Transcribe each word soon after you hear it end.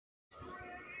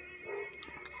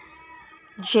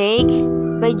Jake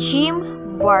by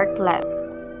Jim Bartlett.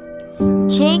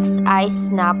 Jake's eyes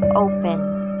snap open,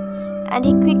 and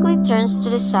he quickly turns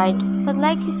to the side, but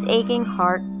like his aching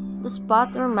heart, the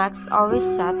spot where Max always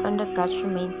sat on the couch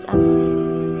remains empty.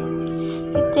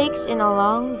 He takes in a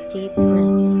long, deep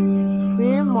breath,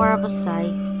 really more of a sigh,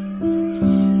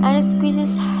 and he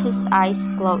squeezes his eyes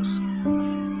closed,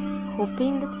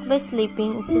 hoping that by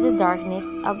slipping into the darkness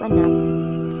of a nap,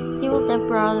 he will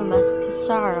temporarily mask his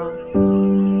sorrow.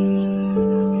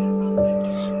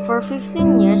 For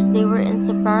 15 years they were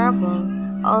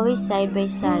inseparable, always side by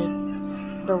side.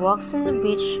 The walks on the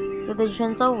beach with the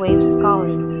gentle waves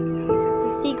calling, the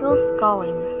seagulls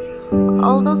cawing,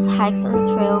 all those hikes on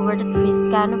the trail where the trees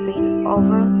canopied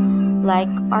over like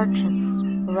arches,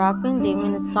 wrapping them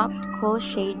in a soft, cool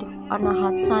shade on a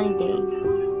hot sunny day.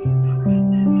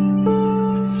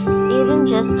 Even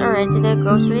just a ride to the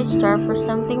grocery store for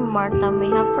something Martha may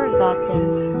have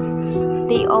forgotten,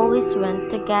 they always went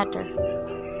together.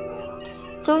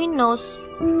 So he knows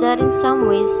that in some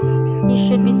ways he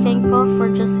should be thankful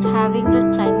for just having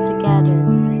their time together.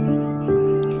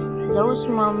 Those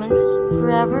moments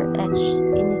forever etched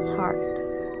in his heart.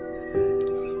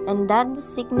 And that the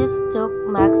sickness took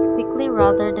Max quickly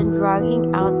rather than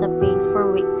dragging out the pain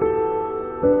for weeks,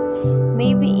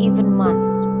 maybe even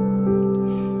months.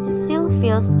 He still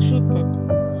feels cheated,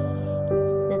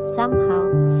 that somehow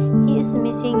he is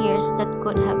missing years that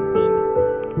could have been.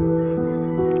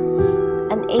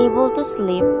 Unable to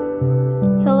sleep,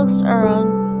 he looks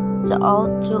around the all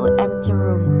too empty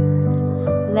room,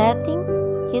 letting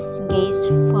his gaze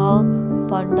fall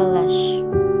upon the lash,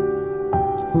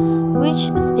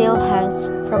 which still hangs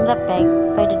from the peg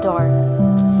by the door.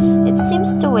 It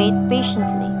seems to wait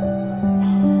patiently,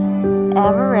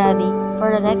 ever ready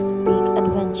for the next big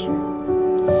adventure.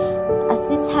 As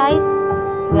his eyes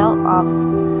well up,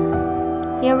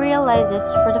 he realizes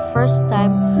for the first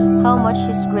time how much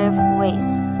his grief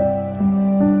weighs,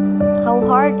 how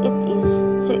hard it is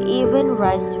to even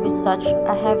rise with such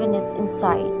a heaviness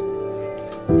inside.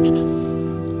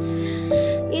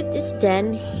 It is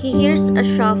then he hears a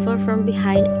shuffle from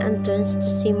behind and turns to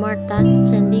see Martha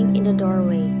standing in the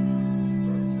doorway,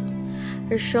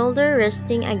 her shoulder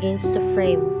resting against the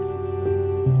frame.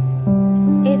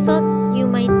 "I thought you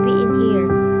might be in here,"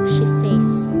 she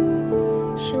says.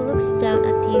 She looks down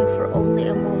at him for only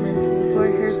a moment before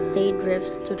her stay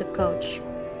drifts to the couch.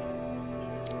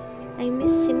 "I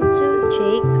miss him too,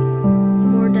 Jake,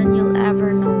 more than you'll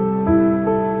ever know."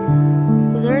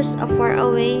 There's a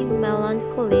faraway,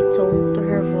 melancholy tone to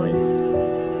her voice,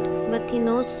 but he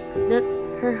knows that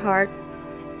her heart,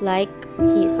 like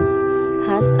his,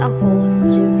 has a hole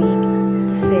too big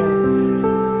to fill.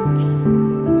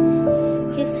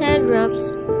 His head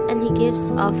drops and he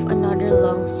gives off another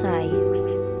long sigh,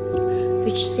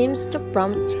 which seems to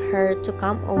prompt her to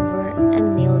come over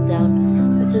and kneel down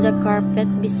onto the carpet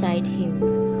beside him.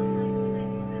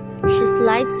 She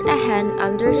slides a hand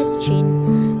under his chin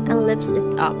and lifts it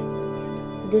up,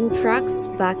 then tracks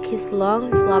back his long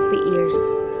floppy ears,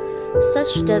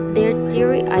 such that their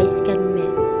teary eyes can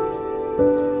meet.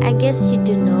 "I guess you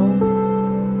do know,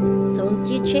 don't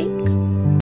you, Jake?"